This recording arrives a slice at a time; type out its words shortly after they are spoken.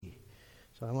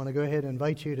So I want to go ahead and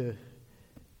invite you to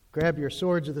grab your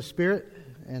swords of the Spirit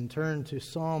and turn to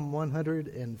Psalm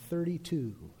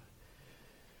 132.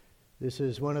 This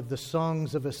is one of the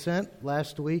songs of ascent.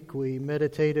 Last week we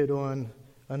meditated on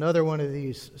another one of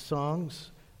these songs.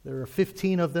 There are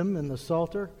 15 of them in the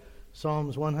Psalter,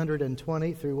 Psalms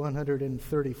 120 through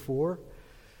 134.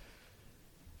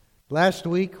 Last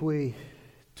week we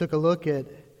took a look at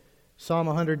Psalm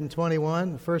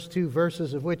 121, the first two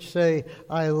verses of which say,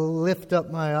 I lift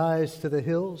up my eyes to the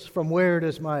hills. From where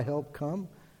does my help come?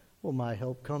 Well, my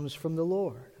help comes from the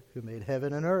Lord, who made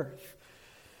heaven and earth.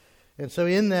 And so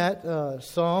in that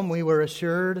psalm, we were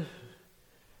assured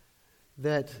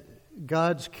that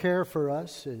God's care for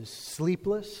us is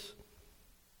sleepless,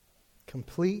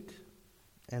 complete,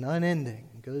 and unending.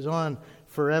 It goes on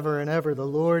forever and ever. The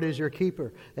Lord is your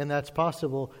keeper, and that's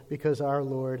possible because our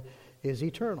Lord is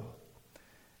eternal.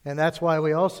 And that's why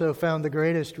we also found the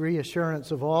greatest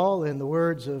reassurance of all in the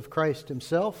words of Christ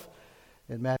himself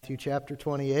in Matthew chapter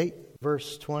 28,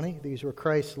 verse 20. These were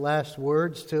Christ's last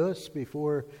words to us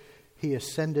before he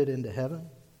ascended into heaven.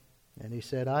 And he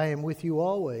said, I am with you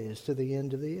always to the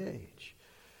end of the age.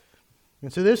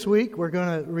 And so this week we're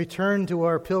going to return to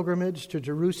our pilgrimage to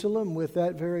Jerusalem with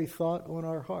that very thought on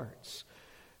our hearts.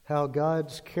 How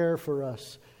God's care for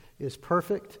us is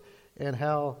perfect and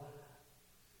how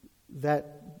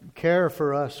that care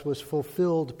for us was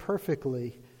fulfilled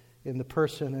perfectly in the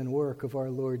person and work of our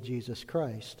Lord Jesus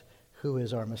Christ, who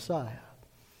is our Messiah.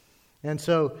 And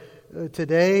so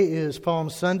today is Palm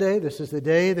Sunday. This is the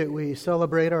day that we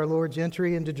celebrate our Lord's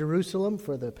entry into Jerusalem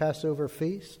for the Passover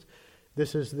feast.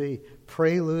 This is the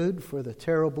prelude for the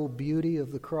terrible beauty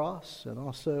of the cross and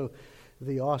also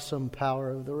the awesome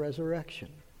power of the resurrection.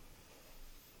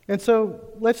 And so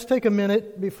let's take a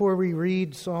minute before we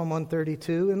read Psalm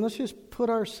 132 and let's just put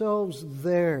ourselves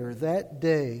there that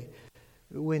day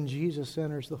when Jesus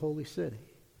enters the holy city.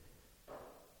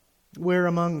 We're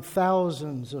among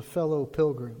thousands of fellow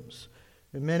pilgrims,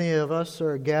 and many of us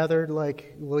are gathered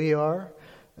like we are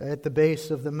at the base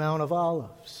of the Mount of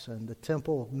Olives, and the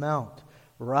Temple Mount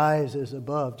rises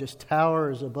above, just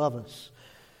towers above us.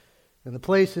 And the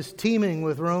place is teeming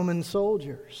with Roman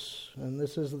soldiers. And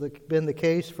this has been the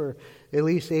case for at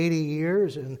least 80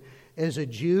 years. And as a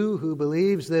Jew who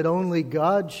believes that only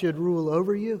God should rule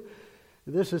over you,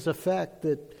 this is a fact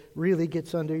that really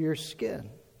gets under your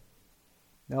skin.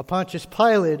 Now, Pontius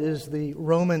Pilate is the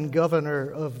Roman governor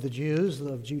of the Jews,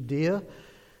 of Judea.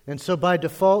 And so by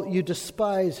default, you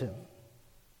despise him.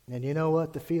 And you know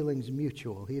what? The feeling's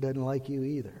mutual. He doesn't like you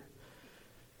either.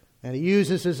 And he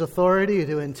uses his authority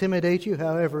to intimidate you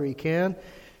however he can.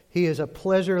 He is a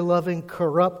pleasure-loving,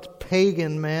 corrupt,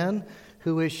 pagan man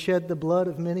who has shed the blood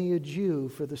of many a Jew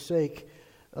for the sake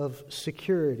of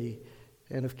security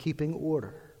and of keeping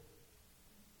order.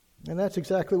 And that's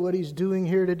exactly what he's doing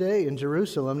here today in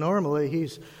Jerusalem. Normally,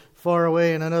 he's far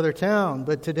away in another town,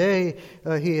 but today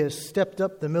he has stepped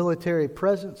up the military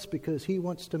presence because he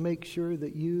wants to make sure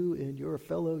that you and your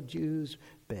fellow Jews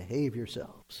behave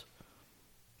yourselves.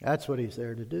 That's what he's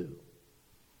there to do.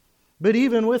 But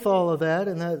even with all of that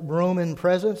and that Roman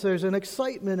presence, there's an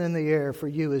excitement in the air for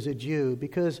you as a Jew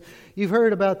because you've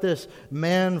heard about this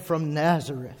man from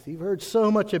Nazareth. You've heard so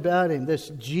much about him, this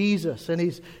Jesus, and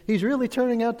he's really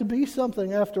turning out to be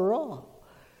something after all.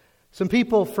 Some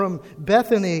people from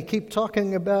Bethany keep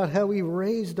talking about how he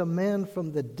raised a man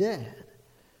from the dead.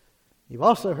 You've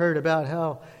also heard about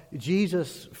how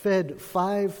Jesus fed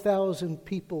 5,000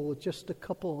 people with just a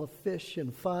couple of fish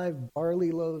and 5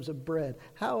 barley loaves of bread.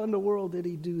 How in the world did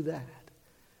he do that?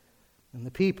 And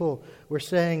the people were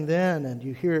saying then, and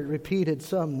you hear it repeated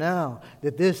some now,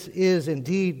 that this is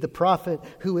indeed the prophet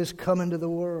who is come into the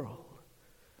world.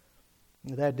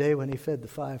 And that day when he fed the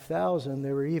 5,000,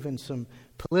 there were even some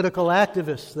political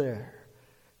activists there.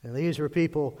 And these were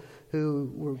people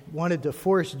who wanted to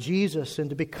force Jesus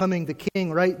into becoming the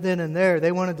king right then and there.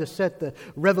 They wanted to set the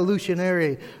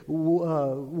revolutionary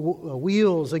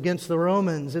wheels against the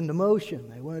Romans into motion.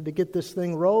 They wanted to get this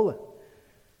thing rolling.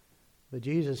 But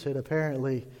Jesus had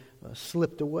apparently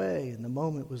slipped away and the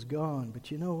moment was gone.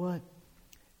 But you know what?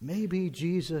 Maybe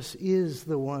Jesus is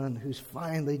the one who's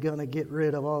finally going to get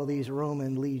rid of all these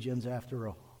Roman legions after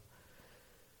all.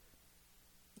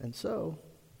 And so,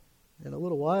 in a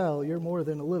little while, you're more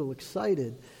than a little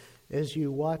excited as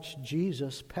you watch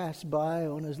Jesus pass by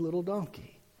on his little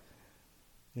donkey.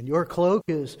 And your cloak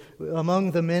is among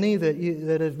the many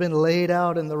that have been laid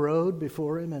out in the road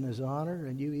before him in his honor,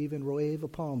 and you even wave a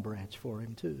palm branch for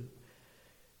him too.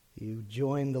 You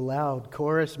join the loud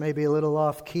chorus, maybe a little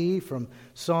off key, from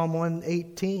Psalm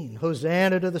 118.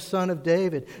 Hosanna to the Son of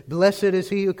David. Blessed is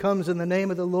he who comes in the name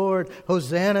of the Lord.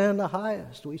 Hosanna in the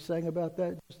highest. We sang about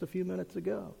that just a few minutes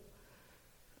ago.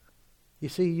 You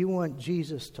see, you want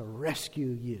Jesus to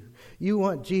rescue you. You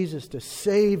want Jesus to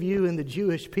save you and the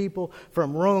Jewish people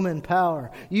from Roman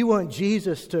power. You want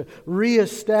Jesus to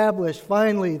reestablish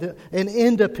finally an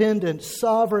independent,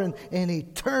 sovereign, and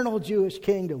eternal Jewish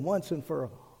kingdom once and for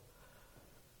all.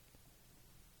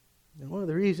 And one of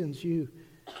the reasons you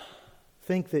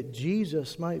think that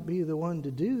Jesus might be the one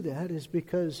to do that is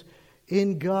because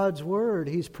in God's Word,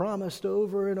 He's promised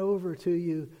over and over to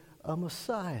you a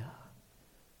Messiah.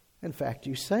 In fact,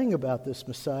 you sang about this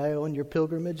Messiah on your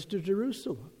pilgrimage to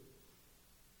Jerusalem.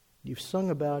 You've sung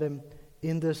about Him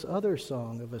in this other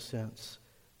song of ascents,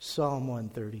 Psalm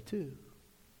 132.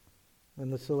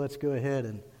 And so let's go ahead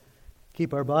and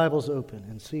keep our Bibles open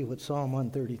and see what Psalm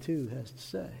 132 has to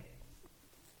say.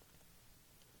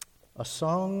 A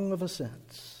song of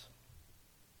ascents.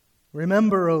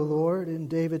 Remember, O Lord, in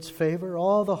David's favor,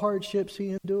 all the hardships he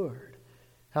endured,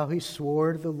 how he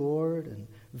swore to the Lord and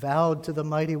vowed to the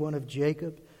Mighty One of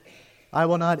Jacob, I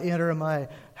will not enter my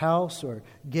house or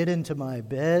get into my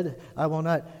bed. I will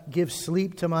not give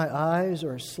sleep to my eyes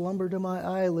or slumber to my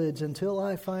eyelids until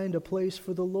I find a place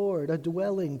for the Lord, a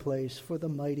dwelling place for the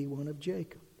Mighty One of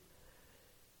Jacob.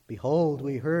 Behold,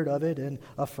 we heard of it in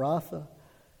Ephrathah.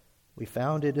 We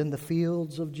found it in the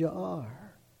fields of Jaar.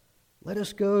 Let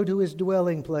us go to his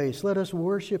dwelling place. Let us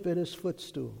worship at his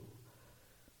footstool.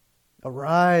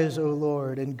 Arise, O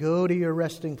Lord, and go to your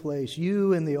resting place,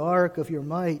 you in the ark of your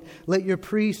might. Let your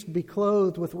priests be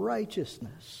clothed with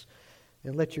righteousness,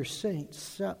 and let your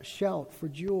saints shout for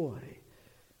joy.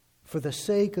 For the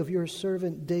sake of your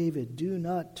servant David, do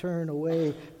not turn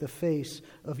away the face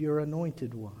of your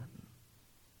anointed one.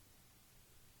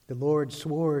 The Lord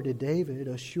swore to David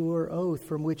a sure oath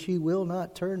from which he will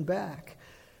not turn back.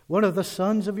 One of the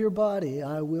sons of your body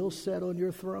I will set on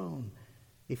your throne.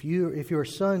 If your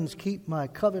sons keep my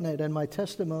covenant and my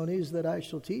testimonies that I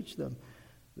shall teach them,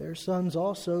 their sons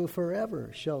also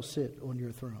forever shall sit on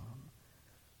your throne.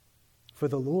 For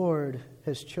the Lord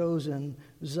has chosen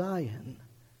Zion.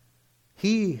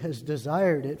 He has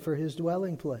desired it for his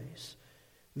dwelling place.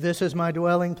 This is my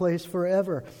dwelling place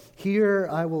forever. Here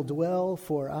I will dwell,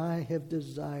 for I have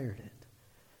desired it.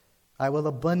 I will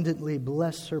abundantly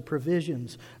bless her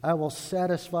provisions. I will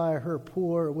satisfy her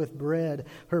poor with bread.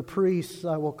 Her priests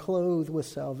I will clothe with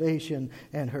salvation,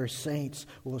 and her saints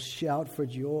will shout for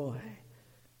joy.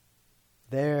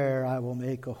 There I will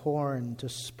make a horn to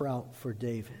sprout for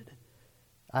David.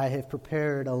 I have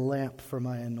prepared a lamp for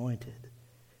my anointed.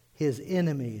 His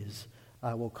enemies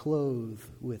I will clothe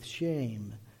with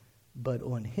shame, but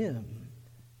on him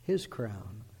his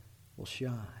crown will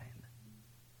shine.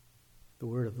 The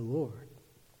word of the Lord.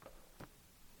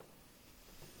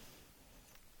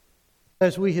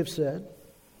 As we have said,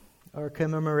 our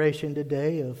commemoration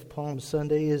today of Palm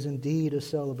Sunday is indeed a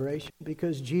celebration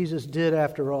because Jesus did,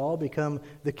 after all, become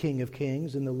the King of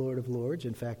Kings and the Lord of Lords.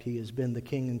 In fact, he has been the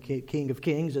King of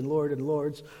Kings and Lord of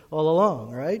Lords all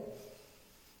along, right?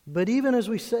 But even as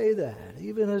we say that,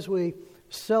 even as we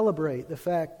celebrate the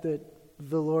fact that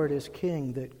the Lord is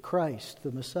King, that Christ,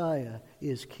 the Messiah,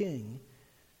 is King,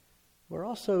 we're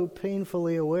also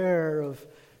painfully aware of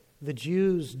the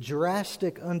Jews'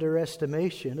 drastic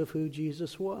underestimation of who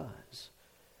Jesus was.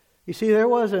 You see, there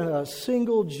wasn't a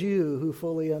single Jew who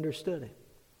fully understood him.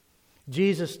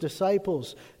 Jesus'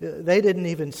 disciples, they didn't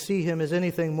even see him as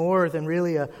anything more than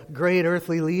really a great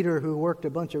earthly leader who worked a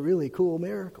bunch of really cool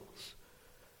miracles.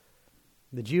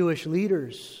 The Jewish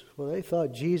leaders, well, they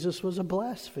thought Jesus was a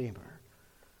blasphemer.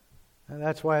 And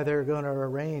that's why they're going to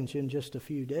arrange in just a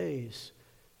few days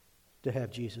to have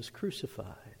Jesus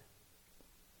crucified.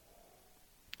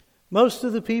 Most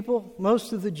of the people,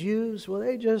 most of the Jews, well,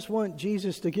 they just want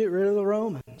Jesus to get rid of the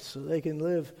Romans so they can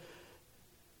live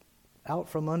out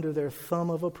from under their thumb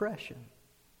of oppression.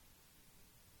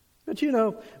 But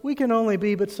we can only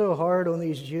be but so hard on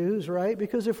these Jews, right?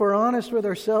 Because if we're honest with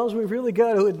ourselves, we've really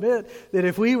got to admit that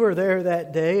if we were there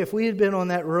that day, if we had been on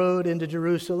that road into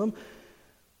Jerusalem,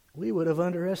 we would have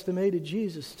underestimated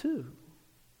Jesus too.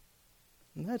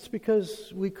 And that's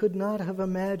because we could not have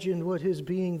imagined what his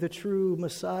being the true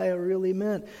Messiah really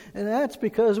meant. And that's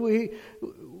because we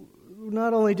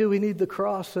not only do we need the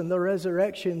cross and the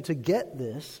resurrection to get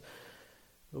this,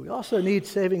 but we also need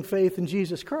saving faith in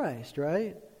Jesus Christ,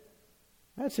 right?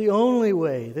 That's the only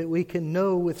way that we can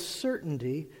know with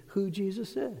certainty who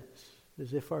Jesus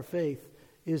is if our faith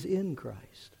is in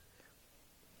Christ.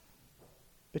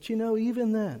 But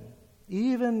even then,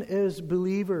 Even as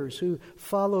believers who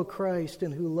follow Christ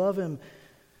and who love Him,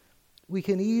 we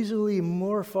can easily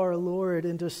morph our Lord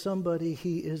into somebody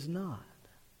He is not.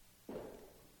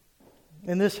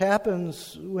 And this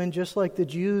happens when, just like the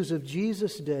Jews of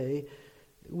Jesus' day,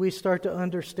 we start to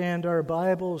understand our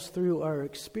Bibles through our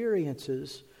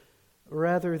experiences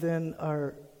rather than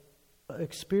our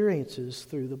experiences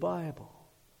through the Bible.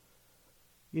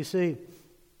 You see,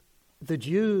 the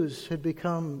Jews had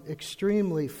become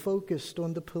extremely focused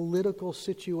on the political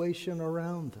situation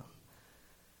around them.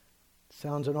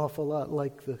 Sounds an awful lot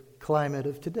like the climate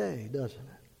of today, doesn't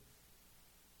it?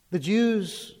 The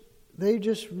Jews, they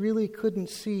just really couldn't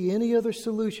see any other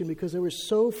solution because they were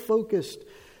so focused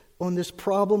on this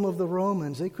problem of the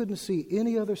Romans. They couldn't see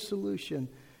any other solution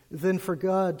than for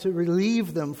God to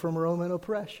relieve them from Roman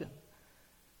oppression.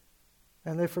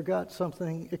 And they forgot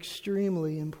something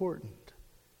extremely important.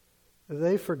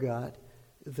 They forgot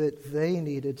that they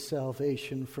needed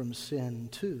salvation from sin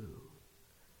too.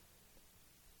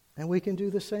 And we can do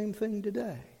the same thing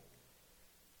today.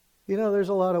 You know, there's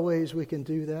a lot of ways we can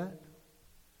do that.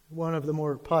 One of the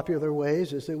more popular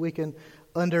ways is that we can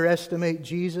underestimate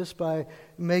Jesus by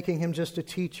making Him just a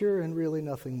teacher and really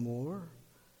nothing more.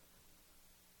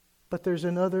 But there's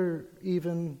another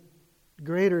even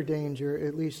greater danger,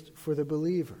 at least for the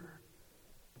believer.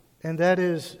 And that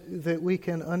is that we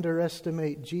can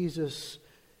underestimate Jesus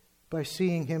by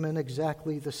seeing Him in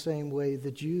exactly the same way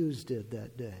the Jews did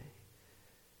that day.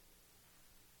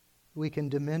 We can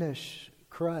diminish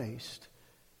Christ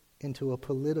into a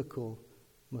political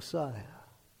Messiah.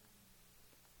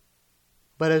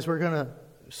 But as we're going to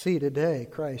see today,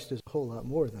 Christ is a whole lot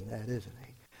more than that, isn't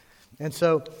He? And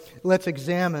so let's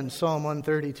examine Psalm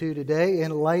 132 today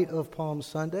in light of Palm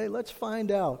Sunday. Let's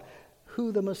find out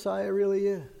who the Messiah really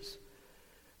is.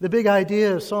 The big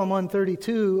idea of Psalm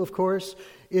 132, of course,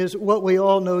 is what we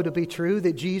all know to be true,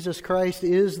 that Jesus Christ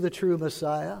is the true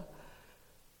Messiah.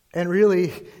 And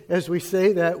really, as we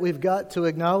say that, we've got to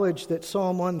acknowledge that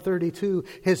Psalm 132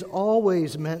 has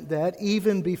always meant that,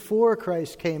 even before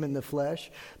Christ came in the flesh,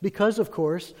 because, of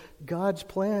course, God's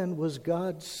plan was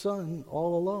God's Son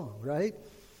all along, right?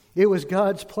 It was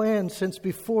God's plan since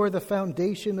before the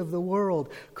foundation of the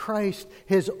world. Christ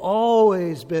has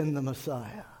always been the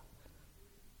Messiah.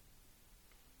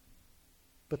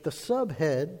 But the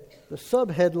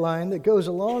subheadline that goes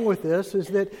along with this is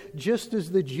that just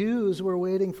as the Jews were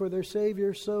waiting for their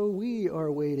Savior, so we are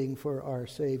waiting for our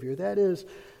Savior. That is,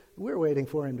 we're waiting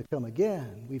for Him to come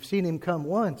again. We've seen Him come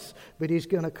once, but He's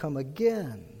going to come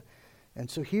again. And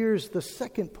so here's the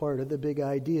second part of the big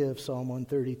idea of Psalm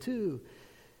 132.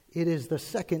 It is the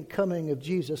second coming of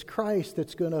Jesus Christ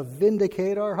that's going to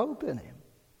vindicate our hope in Him.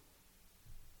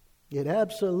 It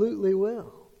absolutely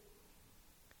will.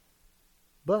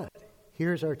 But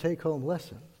here's our take-home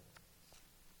lesson.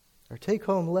 Our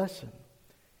take-home lesson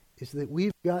is that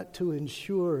we've got to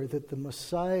ensure that the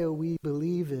Messiah we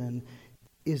believe in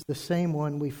is the same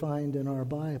one we find in our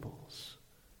Bibles.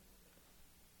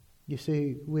 You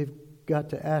see, we've got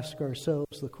to ask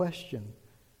ourselves the question,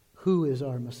 who is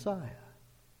our Messiah?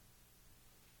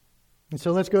 And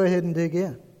so let's go ahead and dig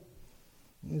in.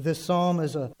 This psalm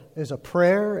is a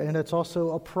prayer, and it's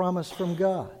also a promise from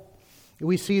God.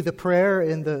 We see the prayer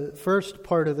in the first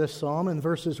part of this psalm in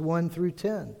verses 1 through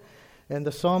 10. And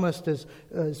the psalmist is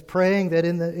praying that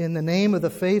in the name of the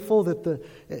faithful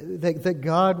that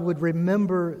God would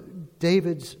remember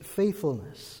David's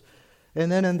faithfulness.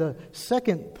 And then in the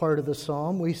second part of the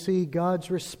psalm, we see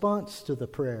God's response to the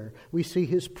prayer. We see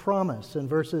His promise in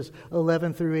verses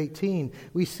 11 through 18.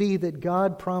 We see that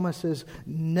God promises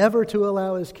never to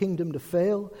allow His kingdom to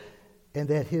fail, and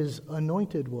that His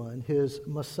anointed one, His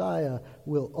Messiah,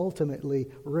 will ultimately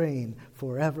reign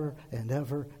forever and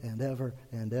ever and ever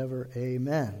and ever.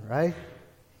 Amen, right?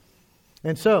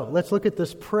 And so, let's look at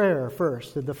this prayer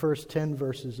first in the first 10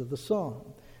 verses of the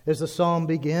psalm. As the psalm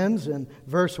begins, in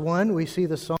verse 1, we see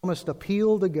the psalmist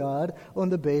appeal to God on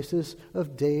the basis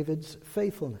of David's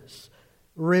faithfulness.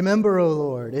 Remember, O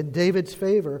Lord, in David's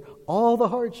favor, all the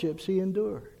hardships he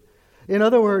endured. In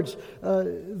other words,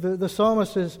 the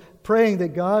psalmist is praying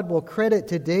that God will credit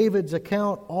to David's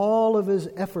account all of his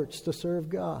efforts to serve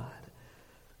God.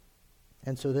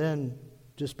 And so then,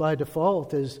 just by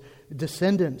default, as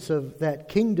descendants of that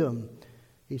kingdom,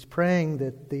 he's praying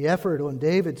that the effort on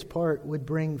David's part would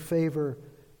bring favor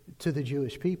to the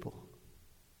Jewish people,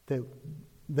 that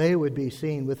they would be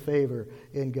seen with favor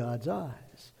in God's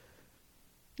eyes.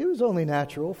 It was only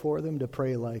natural for them to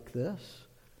pray like this.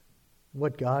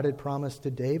 What God had promised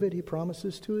to David, He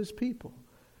promises to His people.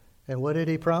 And what did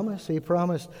he promise? He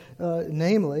promised,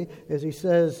 namely, as he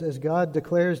says, as God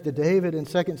declares to David in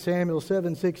 2 Samuel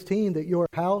 7:16, that your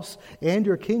house and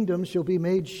your kingdom shall be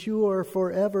made sure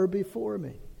forever before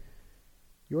me.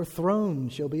 Your throne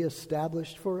shall be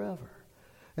established forever.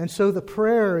 And so the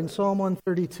prayer in Psalm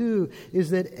 132 is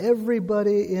that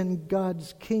everybody in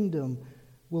God's kingdom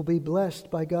will be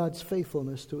blessed by God's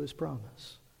faithfulness to his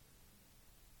promise.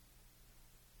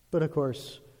 But of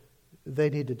course, they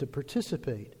needed to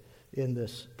participate in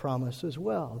this promise as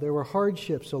well. There were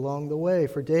hardships along the way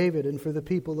for David and for the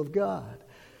people of God.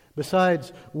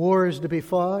 Besides wars to be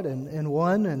fought and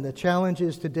won and the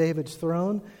challenges to David's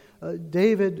throne,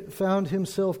 David found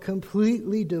himself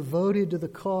completely devoted to the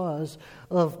cause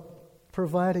of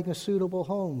providing a suitable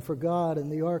home for God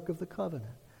and the Ark of the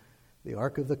Covenant. The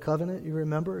Ark of the Covenant, you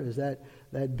remember, is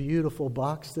that beautiful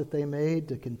box that they made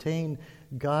to contain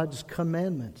God's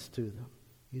commandments to them.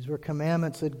 These were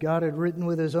commandments that God had written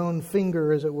with his own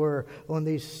finger, as it were, on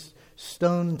these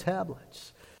stone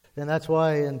tablets. And that's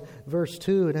why in verse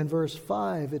 2 and in verse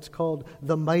 5, it's called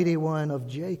the Mighty One of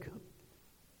Jacob.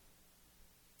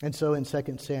 And so in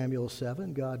 2 Samuel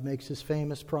 7, God makes his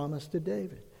famous promise to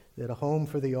David that a home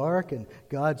for the ark and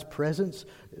God's presence,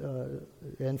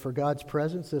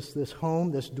 this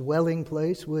home, this dwelling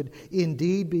place would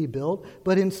indeed be built.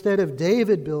 But instead of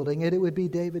David building it, it would be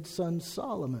David's son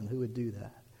Solomon who would do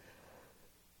that.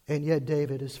 And yet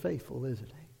David is faithful,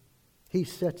 isn't he? He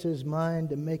sets his mind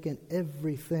to making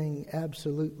everything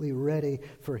absolutely ready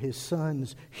for his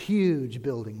son's huge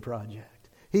building project.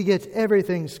 He gets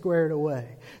everything squared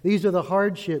away. These are the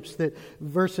hardships that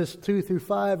verses 2 through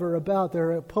 5 are about.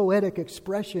 They're a poetic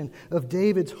expression of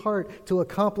David's heart to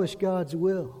accomplish God's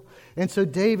will. And so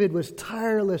David was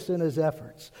tireless in his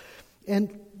efforts.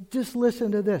 And just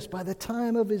listen to this. By the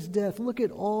time of his death, look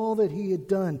at all that he had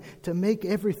done to make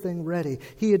everything ready.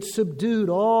 He had subdued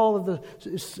all of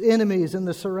the enemies in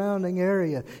the surrounding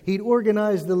area. He'd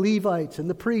organized the Levites and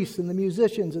the priests and the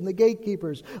musicians and the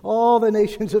gatekeepers, all the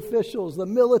nation's officials, the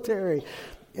military,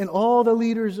 and all the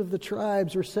leaders of the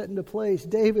tribes were set into place.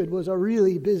 David was a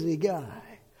really busy guy.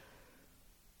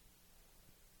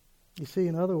 You see,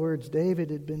 in other words, David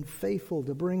had been faithful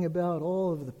to bring about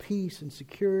all of the peace and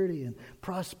security and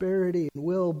prosperity and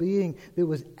well-being that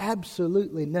was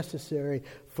absolutely necessary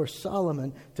for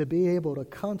Solomon to be able to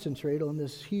concentrate on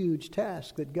this huge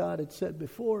task that God had set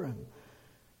before him.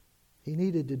 He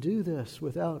needed to do this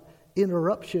without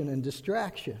interruption and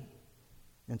distraction.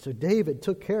 And so David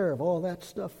took care of all that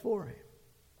stuff for him.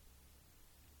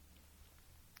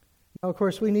 Now, of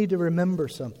course, we need to remember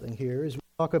something here as we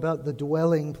talk about the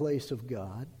dwelling place of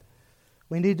God.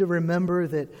 We need to remember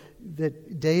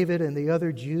that David and the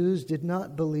other Jews did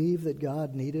not believe that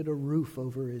God needed a roof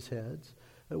over his heads.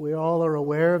 That we all are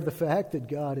aware of the fact that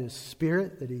God is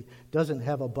spirit, that he doesn't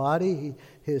have a body.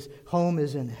 His home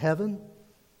is in heaven.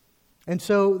 And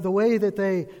so the way that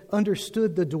they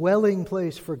understood the dwelling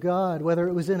place for God, whether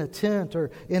it was in a tent or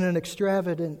in an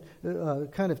extravagant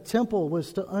kind of temple,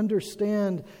 was to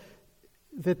understand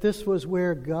that this was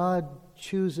where God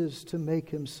chooses to make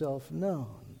himself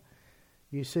known.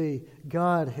 You see,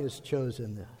 God has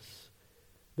chosen this.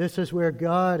 This is where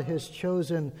God has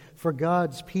chosen for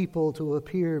God's people to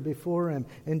appear before him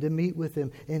and to meet with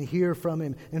him and hear from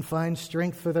him and find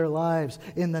strength for their lives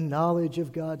in the knowledge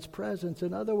of God's presence.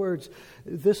 In other words,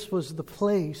 this was the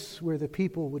place where the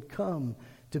people would come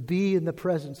to be in the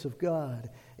presence of God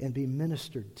and be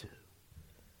ministered to.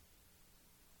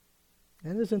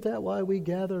 And isn't that why we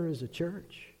gather as a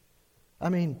church? I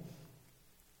mean,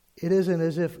 it isn't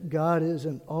as if God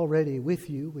isn't already with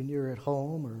you when you're at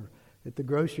home or at the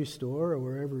grocery store or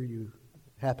wherever you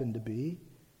happen to be.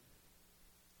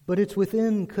 But it's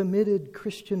within committed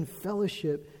Christian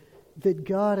fellowship that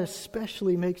God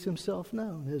especially makes himself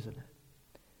known, isn't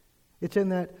it? It's in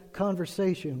that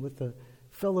conversation with the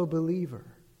fellow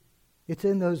believer. It's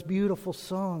in those beautiful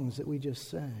songs that we just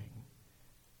sang.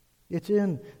 It's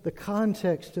in the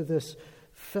context of this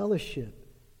fellowship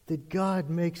that God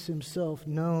makes himself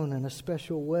known in a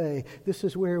special way. This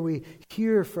is where we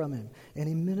hear from him and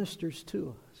he ministers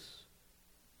to us.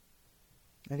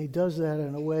 And he does that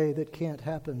in a way that can't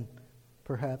happen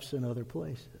perhaps in other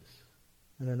places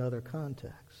and in other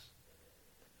contexts.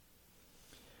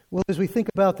 Well, as we think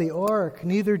about the ark,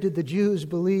 neither did the Jews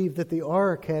believe that the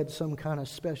ark had some kind of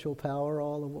special power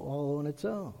all on its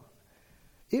own.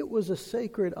 It was a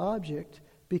sacred object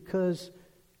because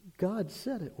God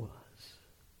said it was.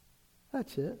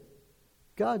 That's it.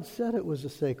 God said it was a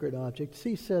sacred object.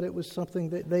 He said it was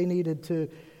something that they needed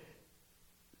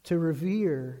to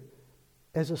revere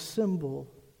as a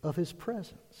symbol of his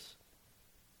presence.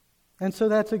 And so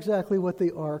that's exactly what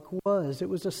the ark was. It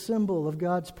was a symbol of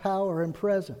God's power and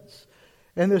presence.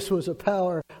 And this was a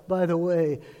power, by the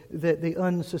way, that the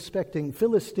unsuspecting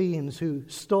Philistines who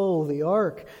stole the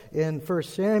ark in 1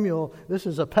 Samuel, this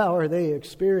is a power they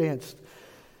experienced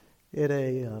in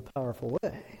a powerful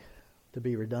way, to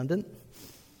be redundant.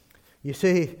 You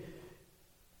see,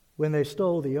 when they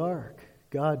stole the ark,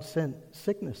 God sent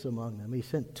sickness among them. He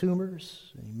sent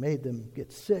tumors, and He made them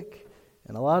get sick,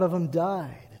 and a lot of them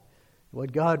died.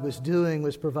 What God was doing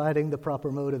was providing the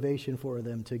proper motivation for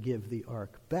them to give the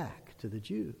ark back to the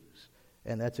Jews.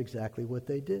 And that's exactly what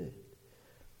they did.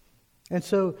 And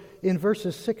so in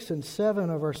verses 6 and 7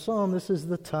 of our psalm, this is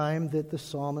the time that the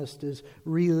psalmist is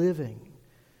reliving.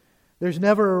 There's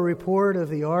never a report of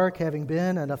the ark having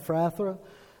been in Ephrathah,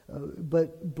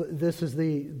 but this is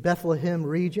the Bethlehem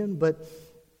region, but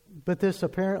this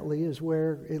apparently is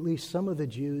where at least some of the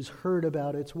Jews heard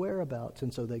about its whereabouts,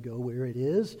 and so they go where it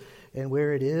is, and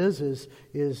where it is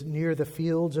near the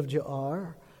fields of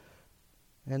Jaar,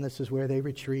 and this is where they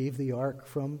retrieve the ark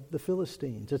from the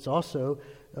Philistines. It also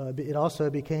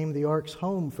became the ark's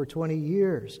home for 20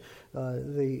 years.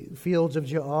 The fields of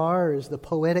Jaar is the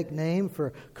poetic name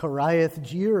for Kiriath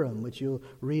Jearim, which you'll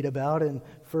read about in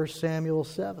 1 Samuel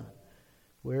 7.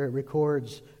 Where it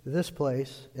records this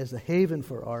place as the haven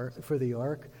for the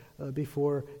ark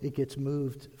before it gets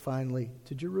moved finally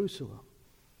to Jerusalem.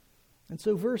 And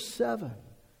so verse 7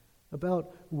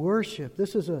 about worship,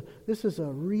 this is a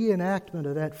reenactment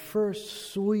of that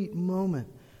first sweet moment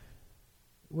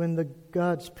when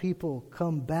God's people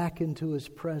come back into His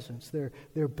presence.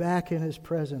 They're back in His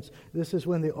presence. This is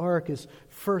when the ark is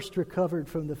first recovered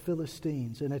from the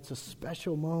Philistines, and it's a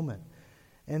special moment.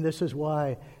 And this is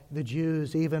why the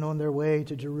Jews, even on their way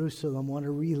to Jerusalem, want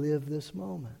to relive this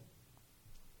moment.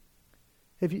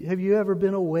 Have you ever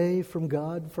been away from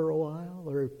God for a while?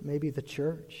 Or maybe the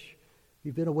church?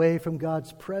 You've been away from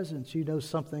God's presence. You know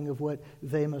something of what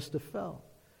they must have felt.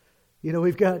 You know,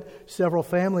 we've got several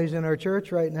families in our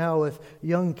church right now with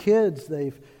young kids.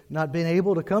 They've not been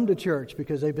able to come to church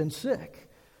because they've been sick.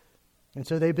 And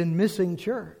so they've been missing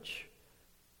church.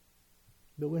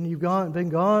 But when you've been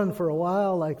gone for a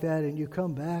while like that and you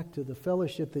come back to the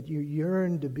fellowship that you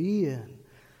yearn to be in,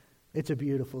 it's a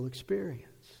beautiful experience.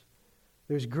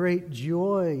 There's great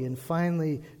joy in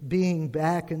finally being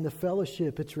back in the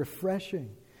fellowship. It's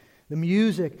refreshing. The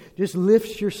music just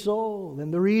lifts your soul,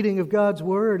 and the reading of God's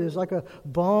Word is like a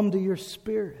balm to your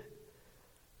spirit.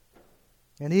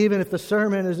 And even if the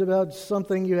sermon is about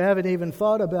something you haven't even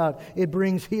thought about, it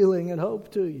brings healing and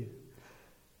hope to you.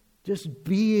 Just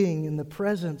being in the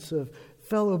presence of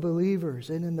fellow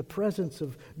believers and in the presence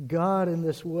of God in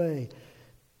this way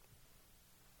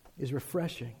is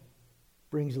refreshing,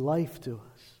 brings life to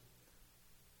us.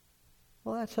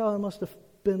 Well, that's how it must have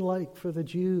been like for the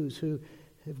Jews who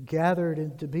have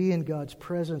gathered to be in God's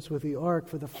presence with the ark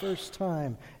for the first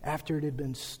time after it had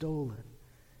been stolen.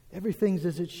 Everything's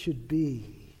as it should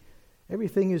be.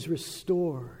 Everything is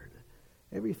restored.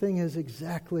 Everything is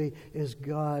exactly as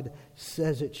God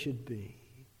says it should be.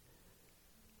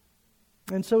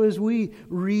 And so as we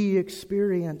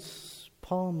re-experience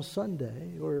Palm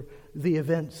Sunday, or the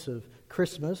events of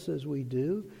Christmas as we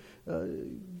do,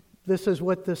 this is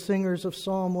what the singers of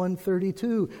Psalm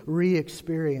 132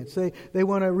 re-experience. They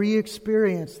want to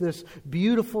re-experience this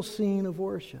beautiful scene of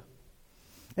worship.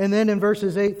 And then in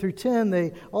verses 8 through 10,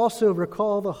 they also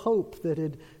recall the hope that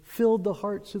had filled the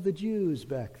hearts of the Jews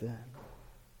back then.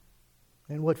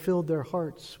 And what filled their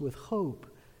hearts with hope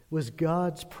was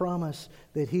God's promise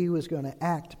that He was going to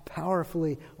act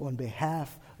powerfully on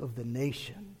behalf of the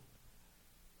nation.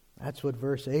 That's what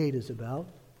verse 8 is about.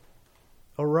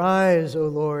 Arise, O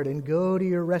Lord, and go to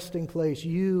your resting place,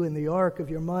 you in the ark of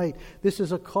your might. This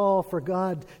is a call for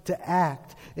God to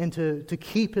act and to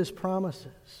keep His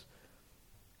promises.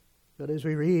 But as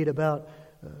we read about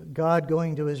God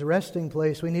going to His resting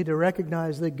place, we need to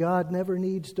recognize that God never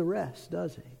needs to rest,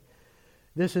 does He?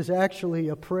 This is actually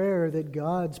a prayer that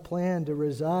God's plan to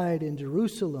reside in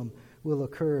Jerusalem will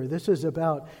occur. This is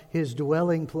about His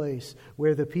dwelling place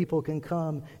where the people can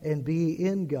come and be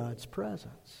in God's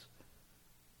presence.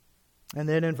 And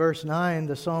then in verse 9,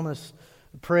 the psalmist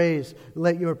prays,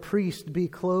 "Let your priest be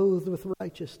clothed with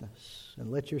righteousness, and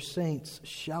let your saints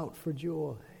shout for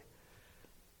joy."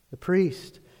 The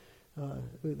priest,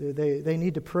 they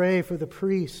need to pray for the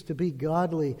priest to be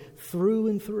godly through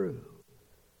and through.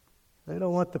 They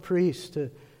don't want the priests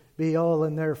to be all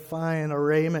in their fine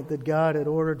arrayment that God had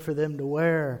ordered for them to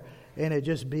wear and it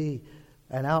just be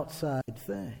an outside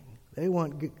thing. They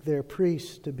want their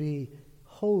priests to be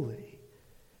holy.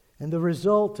 And the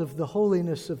result of the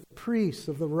holiness of the priests,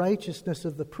 of the righteousness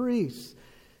of the priests,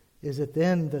 is that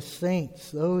then the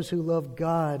saints, those who love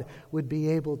God, would be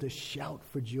able to shout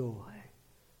for joy.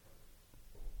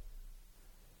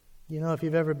 You know, if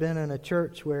you've ever been in a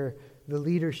church where the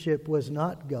leadership was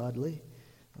not godly,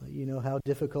 you know how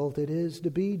difficult it is to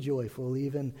be joyful,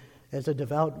 even as a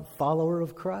devout follower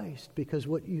of Christ, because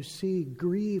what you see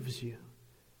grieves you.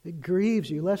 It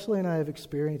grieves you. Leslie and I have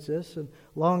experienced this a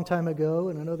long time ago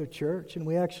in another church, and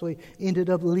we actually ended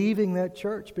up leaving that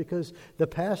church because the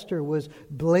pastor was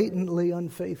blatantly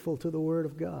unfaithful to the Word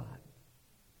of God.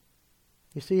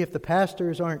 You see, if the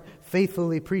pastors aren't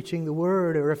faithfully preaching the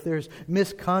Word, or if there's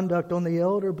misconduct on the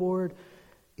elder board,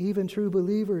 even true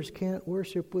believers can't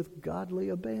worship with godly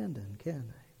abandon, can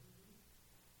they?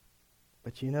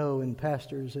 But you know, when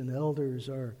pastors and elders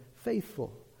are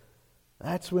faithful,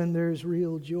 that's when there's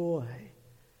real joy.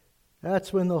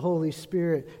 That's when the Holy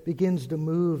Spirit begins to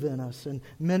move in us and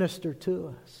minister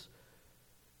to us.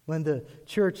 When the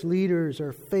church leaders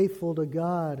are faithful to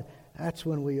God, that's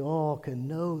when we all can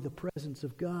know the presence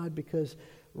of God, because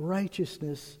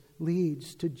righteousness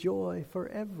leads to joy for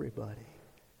everybody.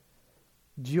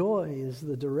 Joy is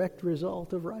the direct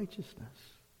result of righteousness.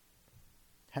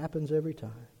 Happens every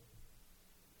time.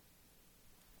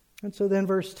 And so then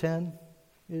verse 10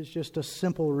 is just a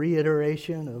simple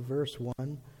reiteration of verse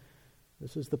 1.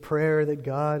 This is the prayer that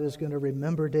God is going to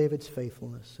remember David's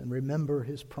faithfulness and remember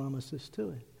his promises to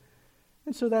him.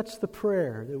 And so that's the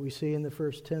prayer that we see in the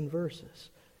first 10 verses.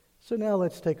 So now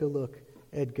let's take a look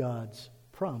at God's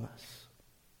promise.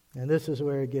 And this is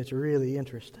where it gets really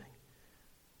interesting.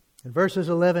 In verses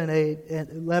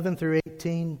 11 through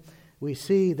 18, we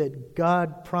see that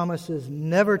God promises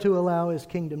never to allow his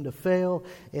kingdom to fail,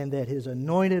 and that his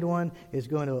anointed one is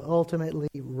going to ultimately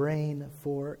reign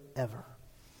forever.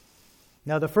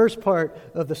 Now, the first part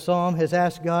of the psalm has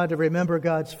asked God to remember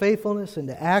God's faithfulness and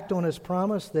to act on his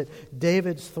promise that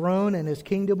David's throne and his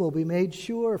kingdom will be made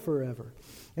sure forever.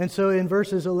 And so in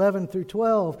verses 11 through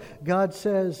 12, God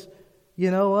says, you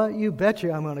know what? You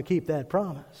betcha I'm going to keep that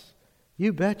promise.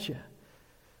 You betcha.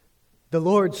 The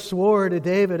Lord swore to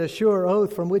David a sure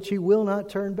oath from which he will not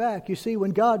turn back. You see,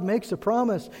 when God makes a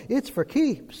promise, it's for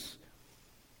keeps.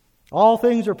 All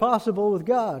things are possible with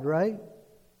God, right?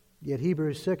 Yet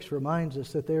Hebrews 6 reminds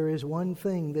us that there is one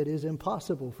thing that is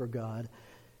impossible for God,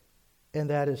 and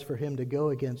that is for him to go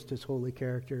against his holy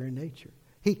character and nature.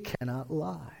 He cannot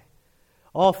lie.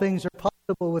 All things are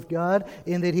possible with God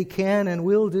in that he can and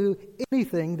will do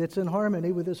anything that's in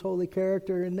harmony with his holy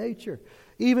character and nature.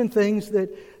 Even things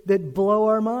that blow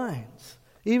our minds.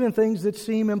 Even things that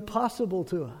seem impossible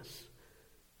to us.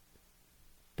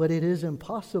 But it is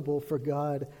impossible for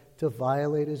God to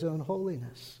violate his own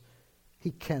holiness.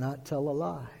 He cannot tell a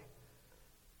lie.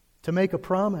 To make a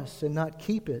promise and not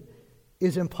keep it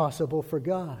is impossible for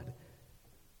God,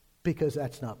 because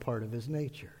that's not part of his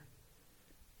nature.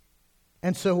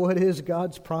 And so what is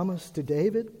God's promise to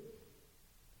David?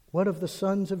 What of the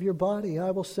sons of your body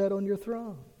I will set on your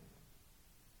throne?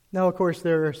 Now, of course,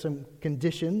 there are some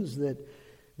conditions that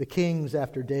the kings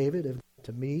after David have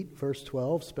to meet. Verse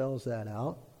 12 spells that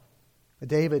out.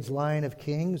 David's line of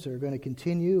kings are going to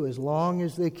continue as long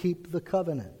as they keep the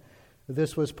covenant.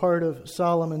 This was part of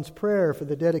Solomon's prayer for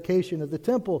the dedication of the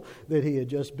temple that he had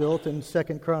just built in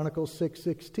 2 Chronicles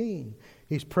 6:16.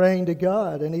 He's praying to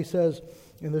God, and he says,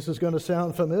 and this is going to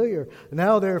sound familiar,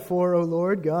 now therefore, O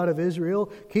Lord, God of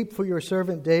Israel, keep for your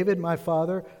servant David, my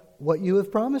father, what you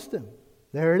have promised him.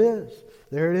 There it is.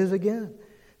 There it is again.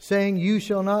 Saying, you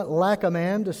shall not lack a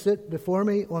man to sit before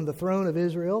me on the throne of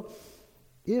Israel,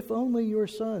 if only your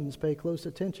sons pay close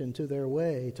attention to their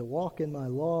way, to walk in my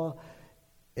law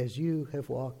as you have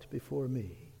walked before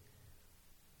me.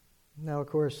 Now, of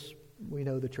course, we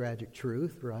know the tragic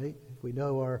truth, right? We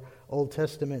know our Old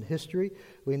Testament history.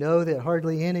 We know that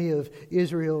hardly any of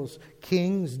Israel's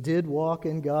kings did walk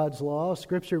in God's law.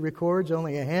 Scripture records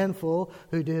only a handful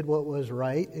who did what was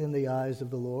right in the eyes of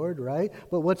the Lord, right?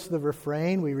 But what's the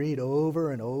refrain we read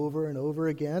over and over and over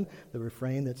again? The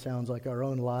refrain that sounds like our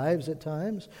own lives at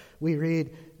times. We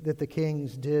read that the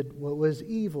kings did what was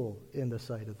evil in the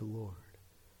sight of the Lord.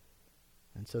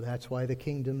 And so that's why the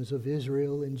kingdoms of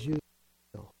Israel and Judah,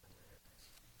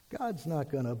 God's not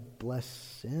going to bless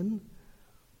sin.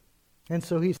 And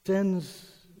so he sends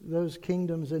those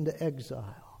kingdoms into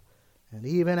exile. And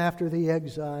even after the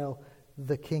exile,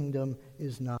 the kingdom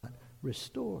is not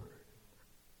restored.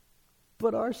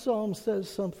 But our psalm says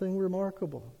something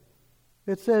remarkable.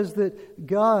 It says that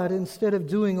God, instead of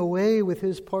doing away with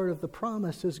his part of the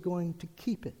promise, is going to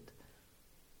keep it.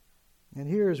 And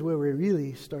here's where we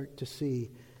really start to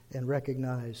see and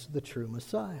recognize the true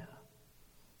Messiah.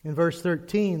 In verse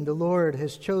 13, the Lord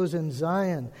has chosen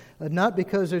Zion, not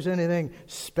because there's anything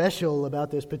special about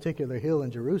this particular hill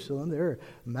in Jerusalem. There are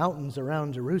mountains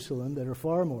around Jerusalem that are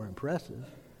far more impressive.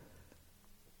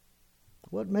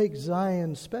 What makes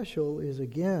Zion special is,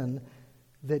 again,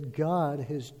 that God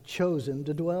has chosen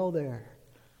to dwell there.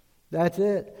 That's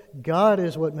it. God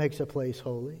is what makes a place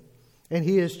holy. And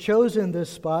He has chosen this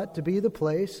spot to be the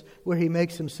place where He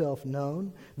makes Himself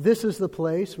known. This is the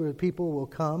place where people will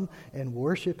come and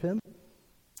worship Him.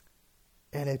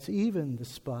 And it's even the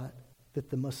spot that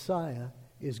the Messiah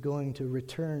is going to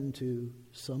return to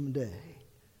someday.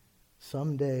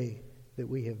 Someday that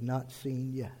we have not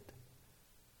seen yet.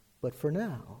 But for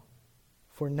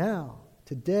now,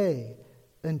 today,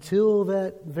 until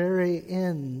that very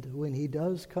end when He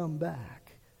does come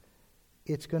back,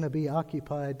 it's going to be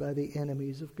occupied by the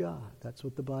enemies of God. That's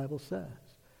what the Bible says.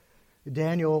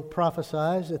 Daniel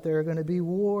prophesies that there are going to be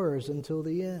wars until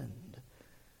the end.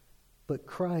 But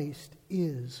Christ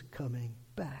is coming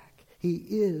back. He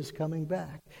is coming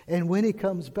back. And when He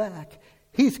comes back,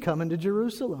 He's coming to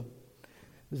Jerusalem.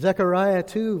 Zechariah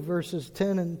 2, verses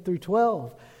 10 through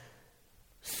 12.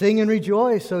 Sing and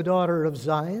rejoice, O daughter of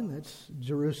Zion, that's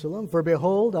Jerusalem. For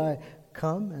behold, I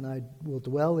come and I will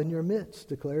dwell in your midst,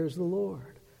 declares the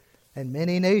Lord. And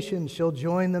many nations shall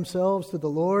join themselves to the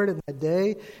Lord in that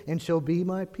day, and shall be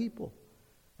my people.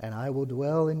 And I will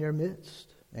dwell in your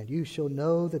midst, and you shall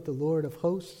know that the Lord of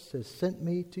hosts has sent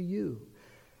me to you.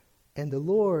 And the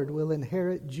Lord will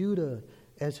inherit Judah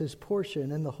as His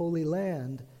portion in the Holy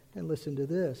Land, and listen to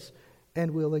this,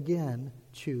 and will again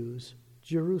choose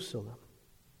Jerusalem.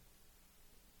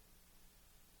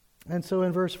 And so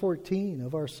in verse 14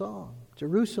 of our psalm,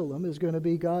 Jerusalem is going to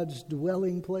be God's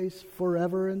dwelling place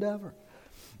forever and ever.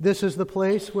 This is the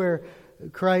place where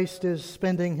Christ is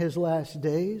spending His last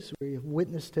days. We have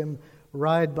witnessed Him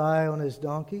ride by on His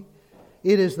donkey.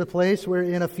 It is the place where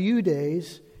in a few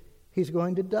days He's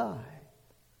going to die.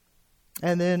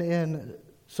 And then in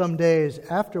some days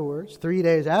afterwards, 3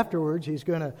 days afterwards, He's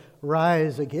going to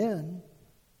rise again.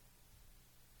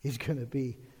 He's going to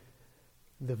be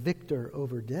the victor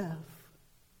over death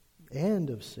and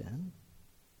of sin.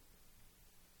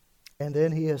 And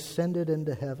then He ascended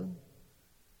into heaven.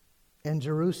 And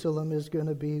Jerusalem is going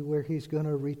to be where He's going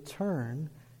to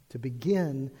return to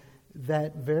begin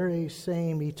that very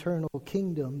same eternal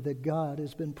kingdom that God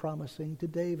has been promising to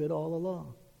David all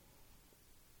along.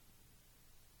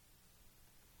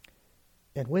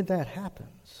 And when that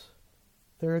happens,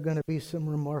 there are going to be some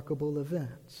remarkable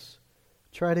events.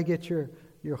 Try to get your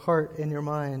heart and your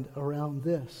mind around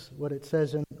this, what it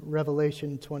says in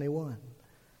Revelation 21.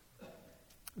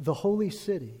 The holy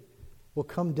city will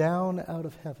come down out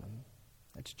of heaven.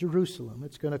 That's Jerusalem.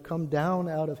 It's going to come down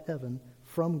out of heaven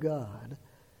from God,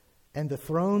 and the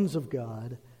thrones of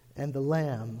God and the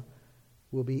Lamb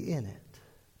will be in it.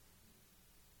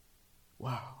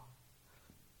 Wow.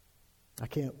 I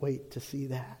can't wait to see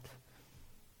that.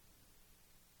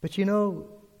 But you know,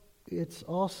 it's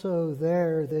also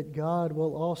there that God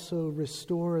will also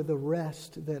restore the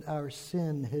rest that our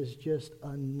sin has just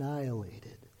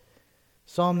annihilated.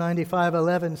 Psalm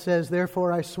 95:11 says,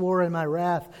 "Therefore I swore in my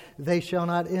wrath, they shall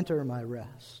not enter my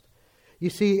rest." You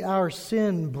see, our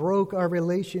sin broke our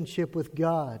relationship with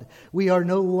God. We are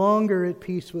no longer at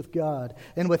peace with God.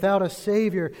 And without a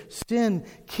Savior, sin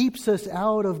keeps us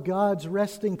out of God's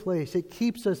resting place. It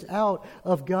keeps us out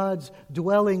of God's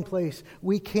dwelling place.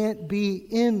 We can't be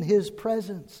in His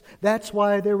presence. That's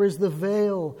why there is the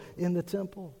veil in the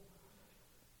temple.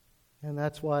 And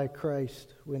that's why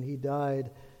Christ, when He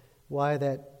died, why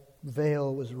that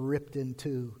veil was ripped in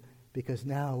two, because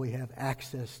now we have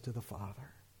access to the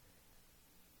Father.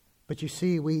 But you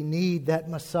see, we need that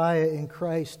Messiah in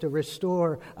Christ to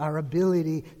restore our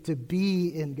ability to be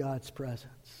in God's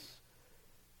presence.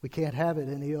 We can't have it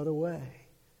any other way.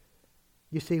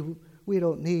 You see, we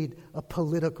don't need a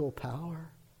political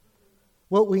power.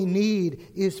 What we need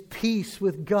is peace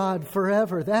with God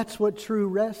forever. That's what true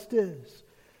rest is.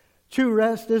 True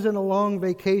rest isn't a long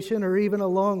vacation or even a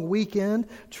long weekend.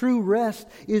 True rest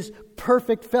is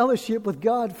perfect fellowship with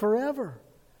God forever.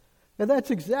 And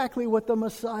that's exactly what the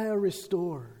Messiah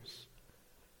restores.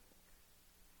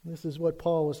 This is what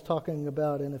Paul was talking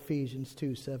about in Ephesians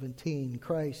 2:17.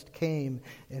 Christ came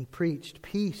and preached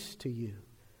peace to you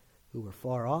who were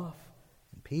far off,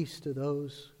 and peace to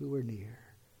those who were near.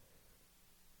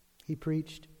 He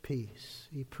preached peace.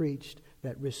 He preached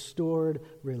that restored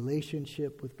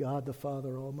relationship with God the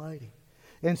Father Almighty.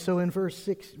 And so in verse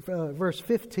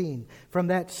 15, from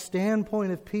that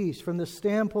standpoint of peace, from the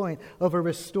standpoint of a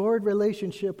restored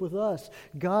relationship with us,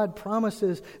 God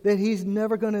promises that He's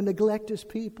never going to neglect His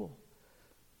people.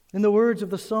 In the words of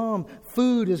the psalm,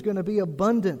 food is going to be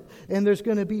abundant, and there's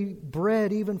going to be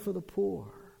bread even for the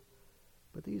poor.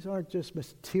 But these aren't just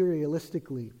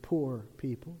materialistically poor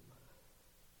people.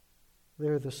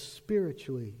 They're the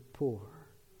spiritually poor.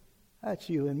 That's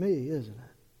you and me, isn't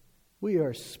it? We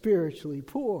are spiritually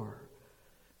poor.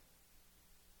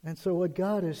 And so what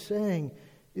God is saying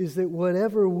is that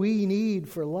whatever we need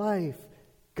for life,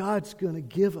 God's going to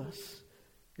give us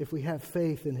if we have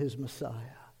faith in His Messiah.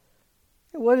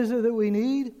 And what is it that we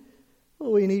need?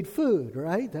 Well, we need food,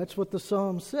 right? That's what the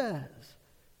psalm says.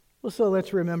 Well, so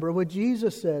let's remember what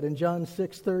Jesus said in John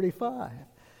 6:35.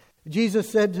 Jesus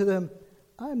said to them,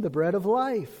 I'm the bread of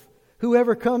life.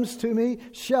 Whoever comes to me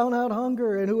shall not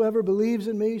hunger, and whoever believes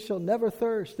in me shall never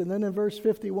thirst. And then in verse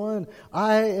 51,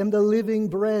 I am the living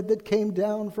bread that came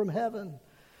down from heaven.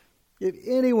 If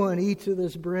anyone eats of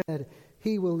this bread,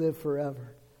 he will live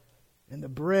forever. And the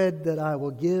bread that I will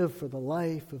give for the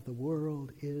life of the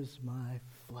world is my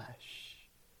flesh.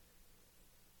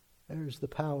 There's the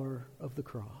power of the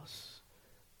cross.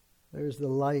 There's the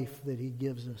life that He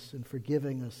gives us in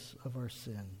forgiving us of our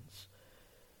sins.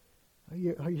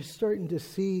 Are you starting to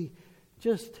see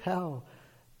just how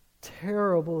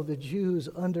terrible the Jews'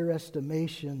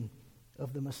 underestimation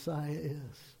of the Messiah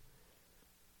is?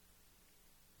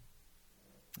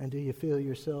 And do you feel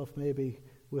yourself maybe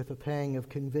with a pang of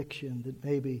conviction that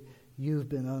maybe you've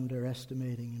been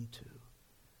underestimating Him too?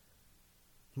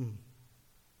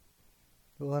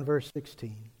 Well, in verse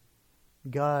 16,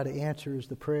 God answers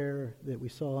the prayer that we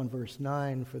saw in verse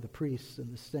 9 for the priests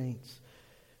and the saints.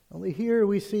 Only here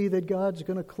we see that God's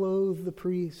going to clothe the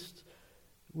priest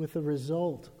with the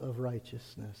result of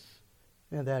righteousness,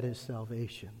 and that is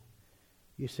salvation.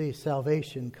 You see,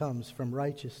 salvation comes from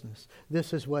righteousness.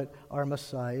 This is what our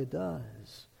Messiah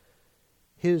does.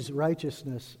 His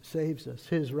righteousness saves us.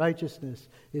 His righteousness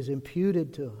is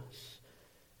imputed to us,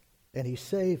 and He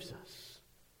saves us.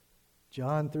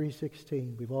 John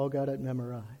 3:16, we've all got it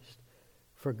memorized.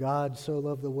 For God so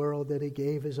loved the world that He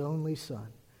gave His only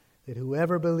Son, that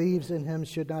whoever believes in Him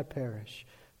should not perish,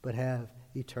 but have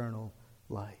eternal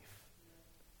life.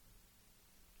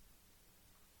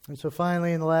 And so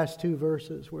finally, in the last two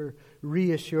verses, we're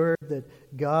reassured that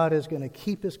God is going to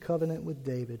keep His covenant with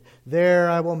David.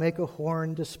 There I will make a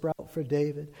horn to sprout for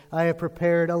David. I have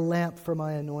prepared a lamp for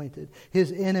my anointed.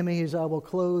 His enemies I will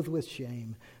clothe with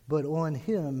shame, but on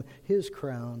him His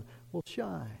crown will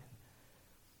shine.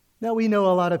 Now, we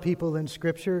know a lot of people in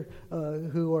Scripture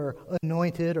who are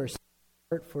anointed or set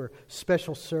apart for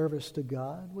special service to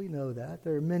God. We know that.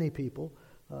 There are many people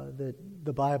that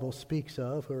the Bible speaks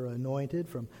of who are anointed,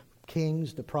 from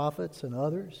kings to prophets and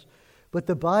others. But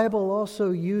the Bible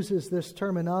also uses this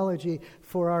terminology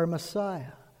for our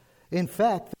Messiah. In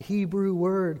fact, the Hebrew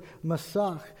word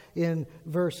Masach in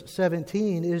verse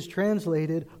 17 is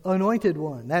translated anointed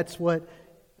one. That's what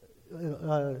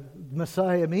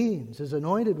Messiah means, is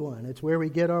anointed one. It's where we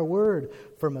get our word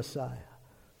for Messiah.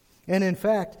 And in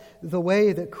fact, the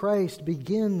way that Christ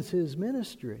begins His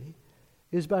ministry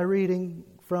is by reading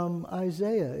from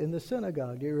Isaiah in the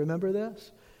synagogue. Do you remember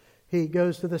this? He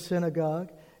goes to the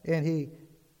synagogue and he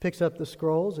picks up the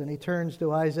scrolls and he turns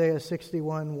to Isaiah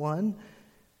 61:1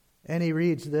 and he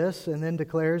reads this and then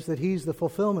declares that he's the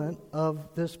fulfillment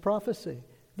of this prophecy.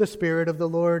 The Spirit of the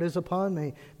Lord is upon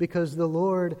me, because the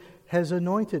Lord has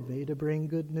anointed me to bring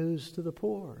good news to the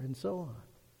poor, and so on.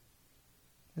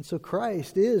 And so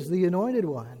Christ is the anointed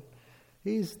one.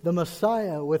 He's the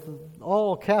Messiah with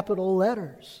all capital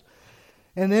letters.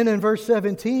 And then in verse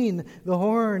 17, the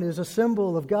horn is a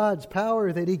symbol of God's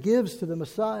power that He gives to the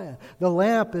Messiah. The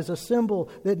lamp is a symbol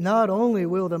that not only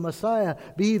will the Messiah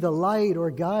be the light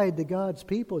or guide to God's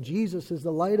people, Jesus is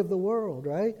the light of the world,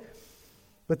 right?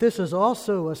 But this is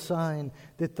also a sign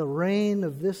that the reign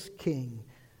of this king,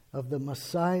 of the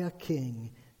Messiah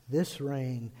king, this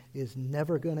reign is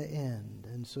never going to end.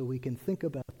 And so we can think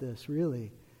about this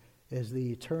really as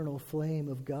the eternal flame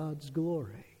of God's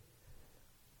glory.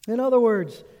 In other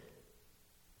words,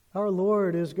 our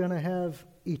Lord is going to have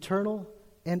eternal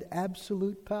and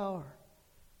absolute power.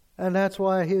 And that's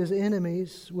why His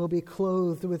enemies will be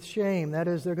clothed with shame. That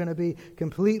is, they're going to be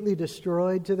completely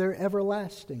destroyed to their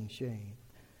everlasting shame.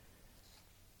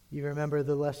 You remember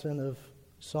the lesson of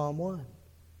Psalm 1.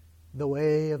 The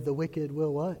way of the wicked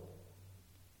will what?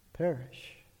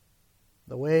 Perish.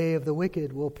 The way of the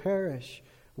wicked will perish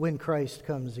when Christ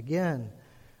comes again.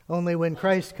 Only when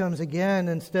Christ comes again,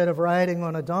 instead of riding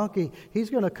on a donkey, He's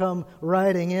going to come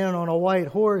riding in on a white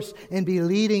horse and be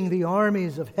leading the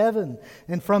armies of heaven.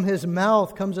 And from His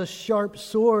mouth comes a sharp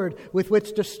sword with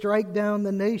which to strike down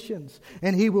the nations.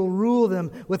 And He will rule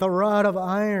them with a rod of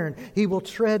iron. He will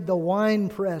tread the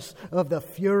winepress of the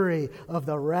fury of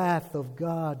the wrath of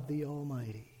God the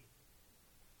Almighty.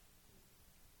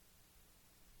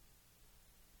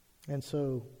 And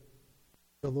so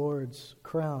the Lord's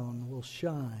crown will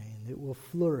shine, it will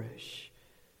flourish,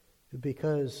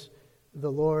 because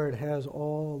the Lord has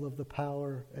all of the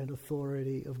power and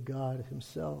authority of God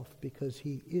Himself, because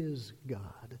He is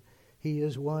God. He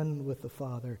is one with the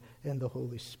Father and the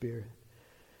Holy Spirit.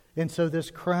 And so this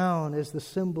crown is the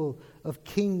symbol of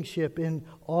kingship in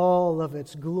all of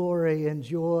its glory and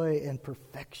joy and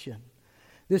perfection.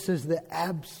 This is the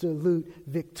absolute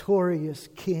victorious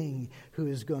King who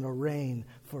is going to reign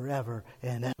forever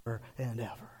and ever and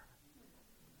ever.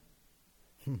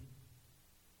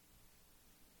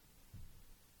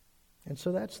 And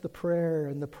so that's the prayer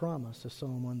and the promise of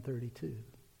Psalm 132.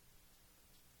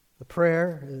 The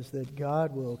prayer is that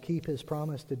God will keep His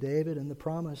promise to David, and the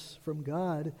promise from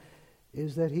God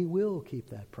is that He will keep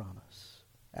that promise.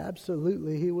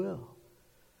 Absolutely He will.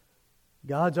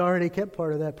 God's already kept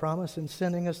part of that promise in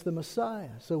sending us the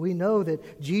Messiah. So we know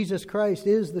that Jesus Christ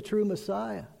is the true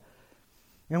Messiah.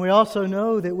 And we also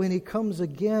know that when He comes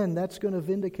again, that's going to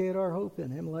vindicate our hope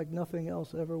in Him like nothing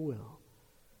else ever will.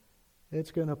 It's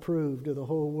going to prove to the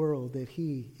whole world that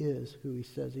He is who He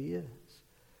says He is.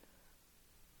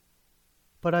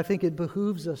 But I think it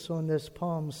behooves us on this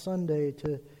Palm Sunday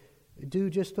to do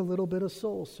just a little bit of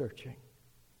soul searching.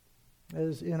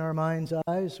 As in our mind's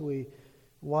eyes, we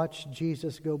watch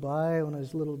Jesus go by on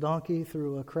His little donkey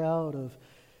through a crowd of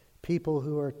people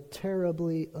who are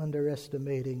terribly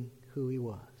underestimating who He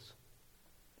was.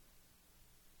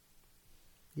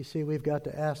 You see, we've got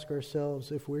to ask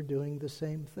ourselves if we're doing the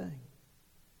same thing.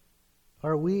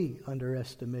 Are we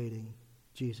underestimating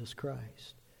Jesus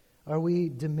Christ? Are we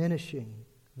diminishing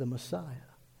the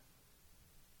Messiah?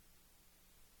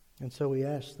 And so we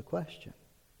ask the question,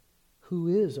 who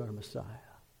is our Messiah?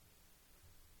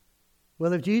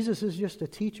 Well, if Jesus is just a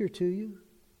teacher to you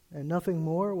and nothing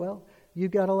more, well, you've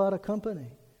got a lot of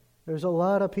company. There's a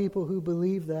lot of people who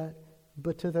believe that,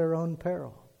 but to their own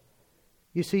peril.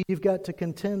 You see, you've got to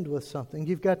contend with something.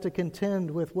 You've got to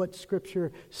contend with what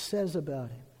Scripture says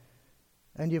about Him.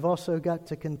 And you've also got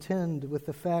to contend with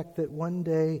the fact that one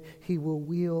day He will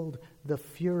wield the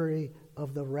fury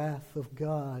of the wrath of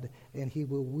God, and He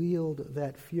will wield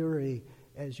that fury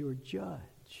as your judge.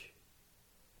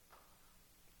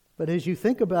 But as you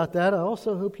think about that, I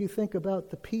also hope you think about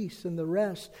the peace and the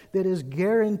rest that is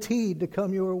guaranteed to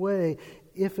come your way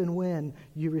if and when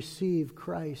you receive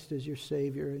Christ as your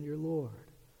Savior and your Lord.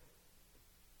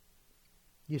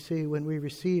 You see, when we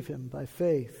receive Him by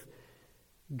faith,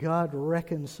 God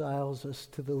reconciles us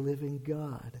to the living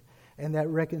God, and that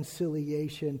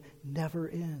reconciliation never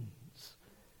ends.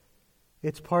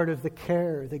 It's part of the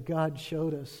care that God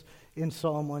showed us in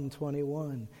Psalm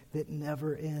 121 that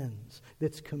never ends,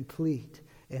 that's complete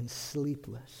and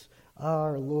sleepless.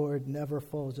 Our Lord never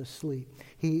falls asleep.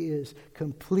 He is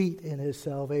complete in His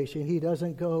salvation. He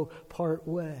doesn't go part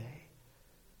way.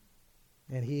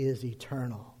 And He is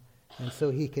eternal. And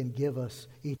so He can give us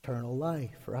eternal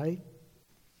life, right?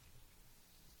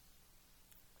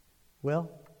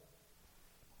 Well,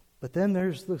 but then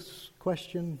there's this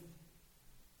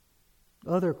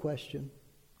other question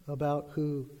about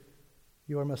who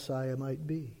your Messiah might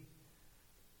be.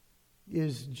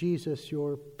 Is Jesus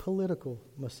your political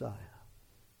Messiah?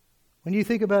 When you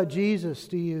think about Jesus,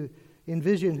 do you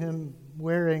envision Him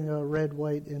wearing a red,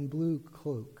 white, and blue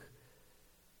cloak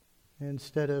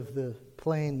instead of the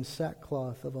plain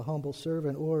sackcloth of a humble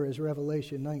servant, or as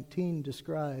Revelation 19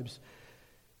 describes,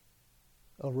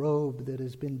 a robe that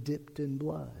has been dipped in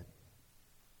blood?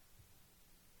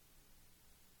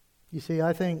 You see,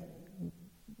 I think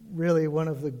really one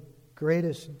of the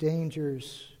greatest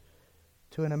dangers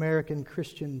to an American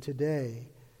Christian today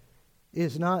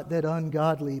is not that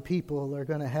ungodly people are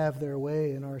going to have their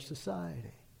way in our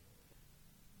society.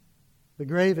 The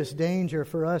gravest danger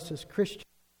for us as Christians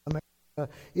in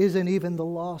America isn't even the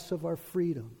loss of our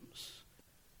freedoms.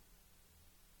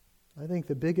 I think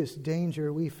the biggest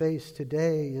danger we face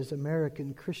today as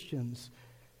American Christians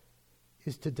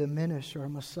is to diminish our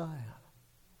Messiah,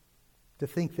 to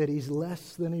think that He's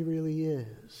less than He really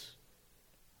is.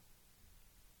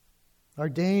 Our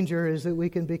danger is that we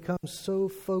can become so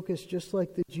focused, just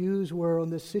like the Jews were, on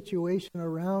the situation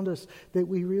around us, that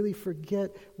we really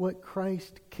forget what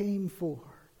Christ came for.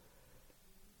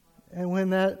 And when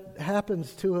that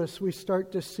happens to us, we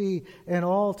start to see an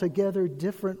altogether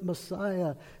different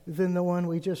Messiah than the one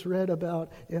we just read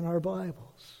about in our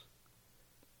Bibles.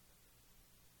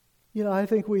 You know, I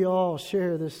think we all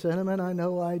share this sentiment. I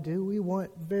know I do. We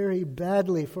want very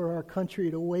badly for our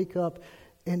country to wake up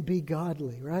and be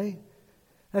godly, right?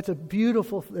 That's a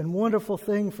beautiful and wonderful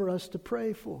thing for us to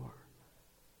pray for.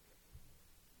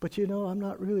 But you know, I'm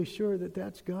not really sure that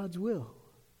that's God's will.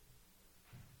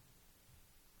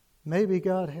 Maybe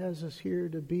God has us here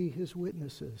to be His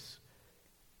witnesses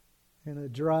in a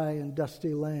dry and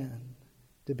dusty land,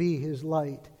 to be His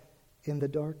light in the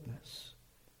darkness.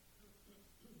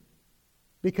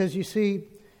 Because you see,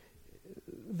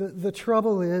 the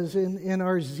trouble is, in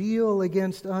our zeal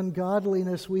against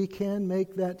ungodliness, we can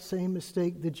make that same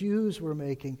mistake the Jews were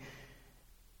making.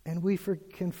 And we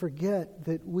can forget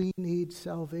that we need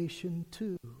salvation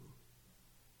too.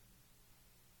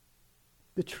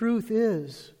 The truth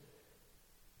is,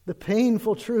 the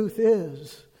painful truth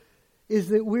is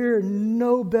that we're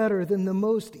no better than the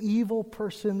most evil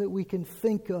person that we can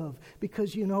think of.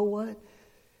 Because you know what?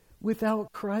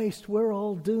 Without Christ, we're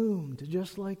all doomed,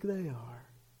 just like they are.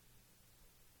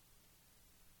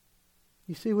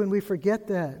 You see, when we forget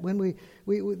that,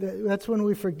 that's when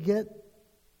we forget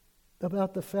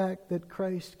about the fact that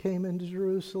Christ came into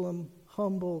Jerusalem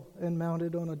humble and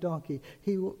mounted on a donkey.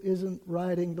 He isn't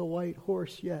riding the white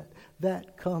horse yet.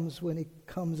 That comes when He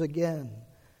comes again.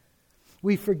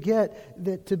 We forget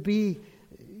that to be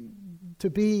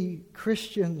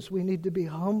Christians, we need to be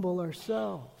humble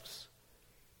ourselves.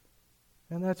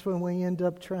 And that's when we end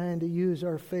up trying to use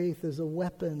our faith as a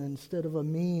weapon instead of a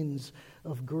means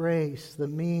of grace. The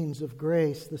means of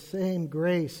grace, the same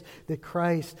grace that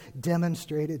Christ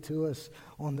demonstrated to us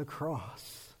on the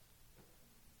cross.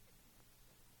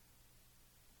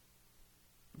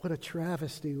 What a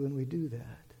travesty when we do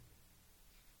that.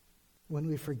 When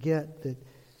we forget that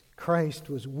Christ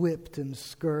was whipped and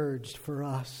scourged for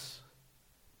us.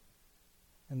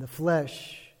 And the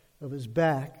flesh of His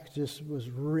back just was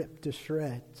ripped to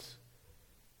shreds.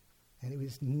 And He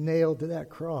was nailed to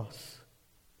that cross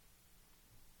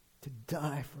to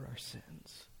die for our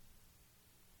sins.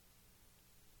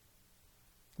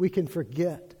 We can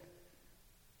forget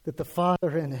that the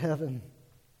Father in heaven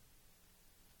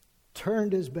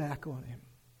turned His back on Him,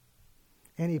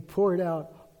 and He poured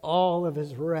out all of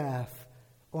His wrath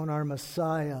on our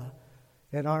Messiah,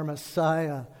 and our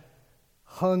Messiah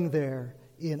hung there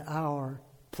in our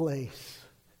place.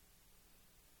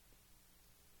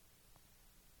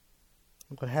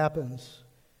 What happens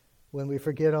when we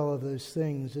forget all of those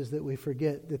things is that we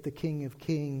forget that the King of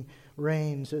Kings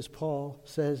reigns, as Paul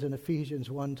says in Ephesians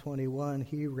 1:21.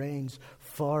 He reigns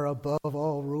far above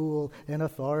all rule and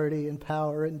authority and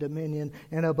power and dominion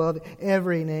and above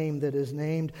every name that is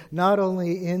named, not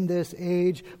only in this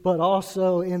age, but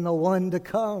also in the one to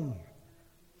come.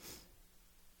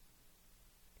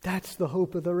 That's the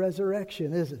hope of the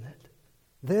resurrection, isn't it?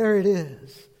 There it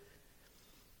is.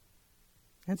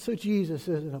 And so Jesus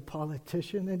isn't a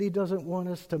politician, and He doesn't want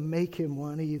us to make Him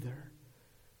one either.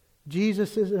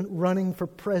 Jesus isn't running for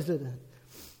president.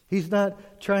 He's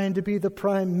not trying to be the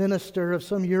prime minister of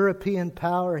some European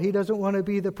power. He doesn't want to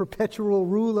be the perpetual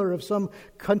ruler of some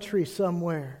country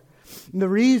somewhere. And the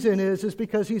reason is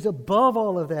because He's above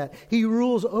all of that. He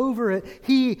rules over it.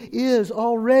 He is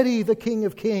already the King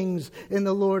of Kings and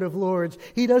the Lord of Lords.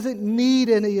 He doesn't need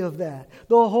any of that.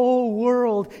 The whole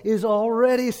world is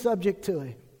already subject to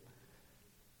Him.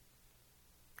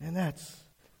 And that's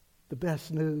the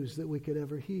best news that we could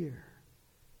ever hear.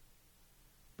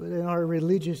 But in our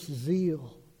religious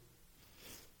zeal,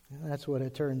 that's what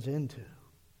it turns into.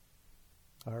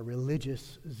 Our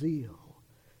religious zeal.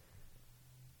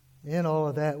 In all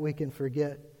of that, we can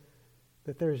forget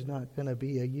that there's not going to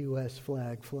be a U.S.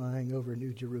 flag flying over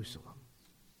New Jerusalem.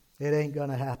 It ain't going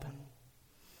to happen.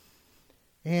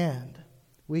 And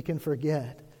we can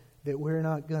forget that we're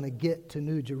not going to get to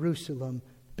New Jerusalem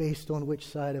based on which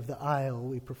side of the aisle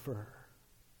we prefer.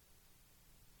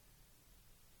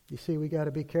 You see, we got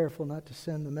to be careful not to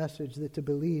send the message that to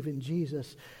believe in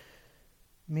Jesus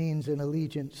means an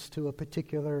allegiance to a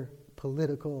particular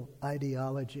political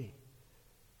ideology.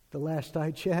 The last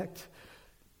I checked,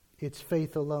 it's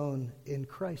faith alone in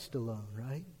Christ alone,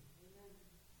 right?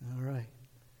 All right.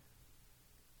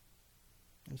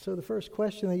 And so the first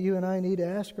question that you and I need to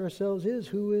ask ourselves is,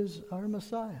 who is our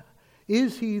Messiah?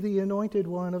 Is He the anointed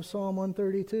one of Psalm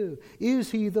 132?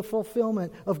 Is He the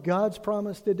fulfillment of God's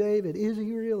promise to David? Is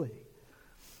He really?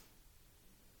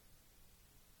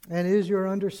 And is your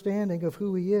understanding of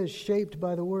who He is shaped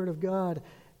by the Word of God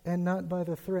and not by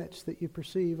the threats that you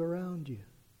perceive around you?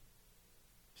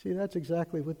 See, that's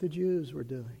exactly what the Jews were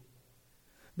doing.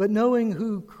 But knowing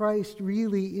who Christ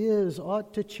really is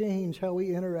ought to change how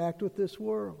we interact with this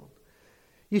world.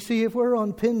 You see, if we're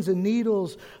on pins and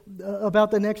needles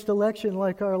about the next election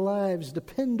like our lives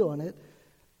depend on it,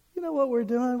 you know what we're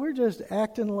doing? We're just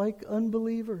acting like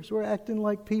unbelievers. We're acting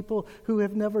like people who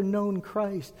have never known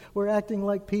Christ. We're acting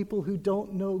like people who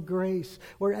don't know grace.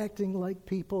 We're acting like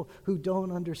people who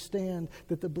don't understand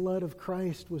that the blood of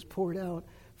Christ was poured out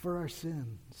for our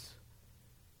sins.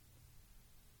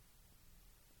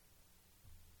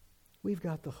 We've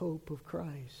got the hope of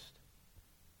Christ.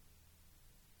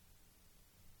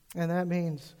 And that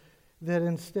means that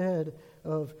instead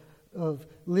of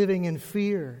living in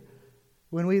fear,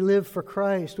 when we live for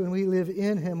Christ, when we live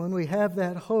in Him, when we have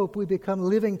that hope, we become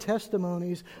living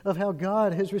testimonies of how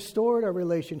God has restored our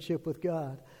relationship with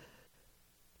God.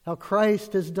 How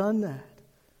Christ has done that.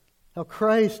 How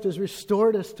Christ has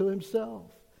restored us to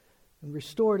Himself and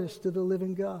restored us to the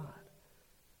living God.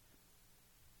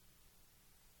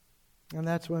 And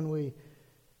that's when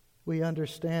we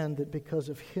understand that because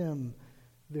of Him,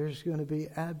 there's going to be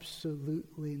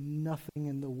absolutely nothing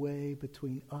in the way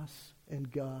between us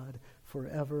and God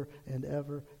forever and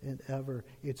ever and ever.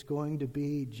 It's going to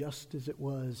be just as it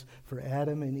was for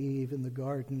Adam and Eve in the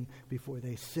garden before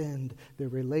they sinned. Their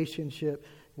relationship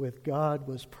with God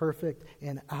was perfect,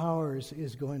 and ours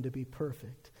is going to be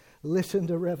perfect. Listen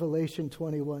to Revelation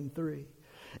 21:3.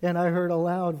 And I heard a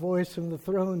loud voice from the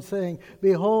throne saying,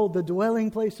 "Behold, the dwelling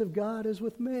place of God is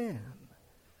with man.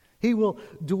 He will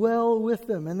dwell with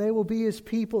them, and they will be His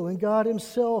people, and God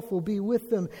Himself will be with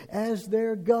them as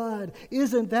their God."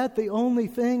 Isn't that the only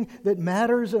thing that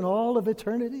matters in all of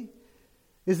eternity?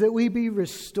 Is that we be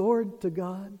restored to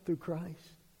God through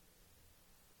Christ?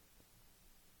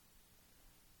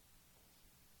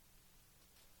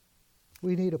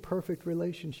 We need a perfect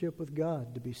relationship with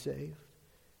God to be saved.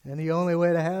 And the only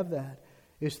way to have that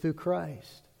is through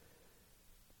Christ.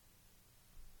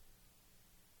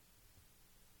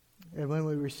 And when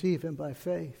we receive Him by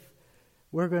faith,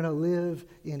 we're going to live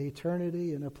in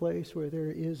eternity in a place where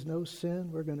there is no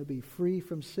sin. We're going to be free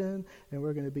from sin, and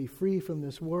we're going to be free from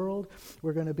this world.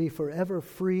 We're going to be forever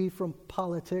free from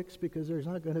politics, because there's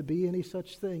not going to be any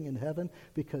such thing in heaven,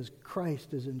 because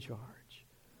Christ is in charge.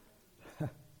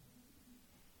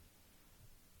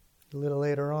 A little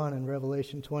later on in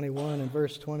Revelation 21 and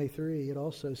verse 23, it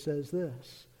also says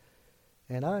this,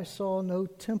 "And I saw no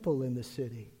temple in the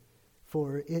city,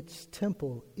 for its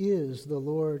temple is the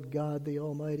Lord God the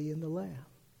Almighty and the Lamb."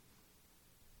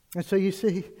 And so you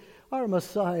see, our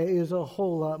Messiah is a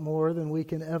whole lot more than we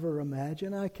can ever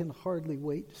imagine. I can hardly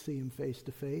wait to see Him face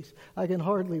to face. I can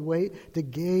hardly wait to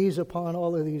gaze upon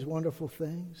all of these wonderful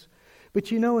things. But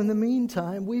you know, in the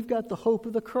meantime, we've got the hope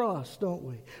of the cross, don't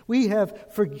we? We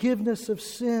have forgiveness of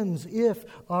sins if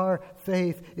our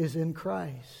faith is in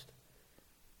Christ.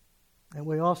 And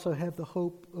we also have the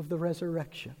hope of the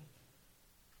resurrection.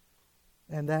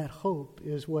 And that hope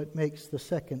is what makes the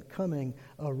second coming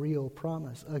a real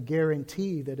promise, a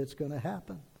guarantee that it's going to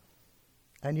happen.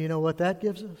 And you know what that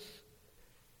gives us?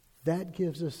 That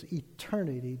gives us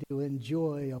eternity to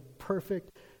enjoy a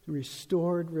perfect,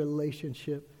 restored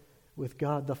relationship with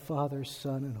God the Father,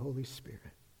 Son, and Holy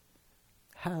Spirit.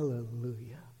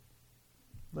 Hallelujah.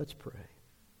 Let's pray.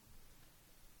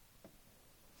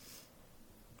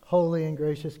 Holy and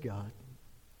gracious God,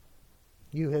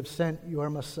 You have sent Your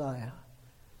Messiah,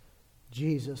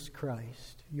 Jesus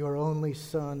Christ, Your only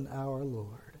Son, our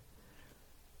Lord.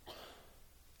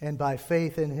 And by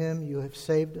faith in Him, You have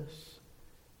saved us.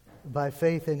 By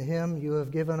faith in Him, You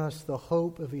have given us the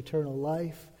hope of eternal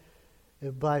life.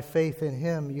 By faith in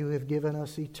Him, You have given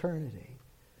us eternity.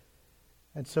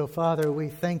 And so, Father, we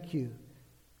thank You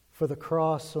for the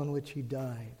cross on which He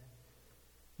died.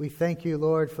 We thank You,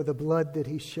 Lord, for the blood that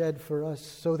He shed for us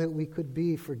so that we could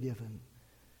be forgiven.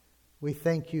 We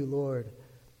thank You, Lord,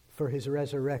 for His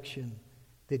resurrection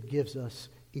that gives us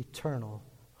eternal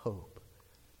hope.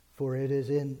 For it is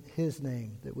in His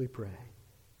name that we pray.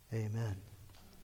 Amen.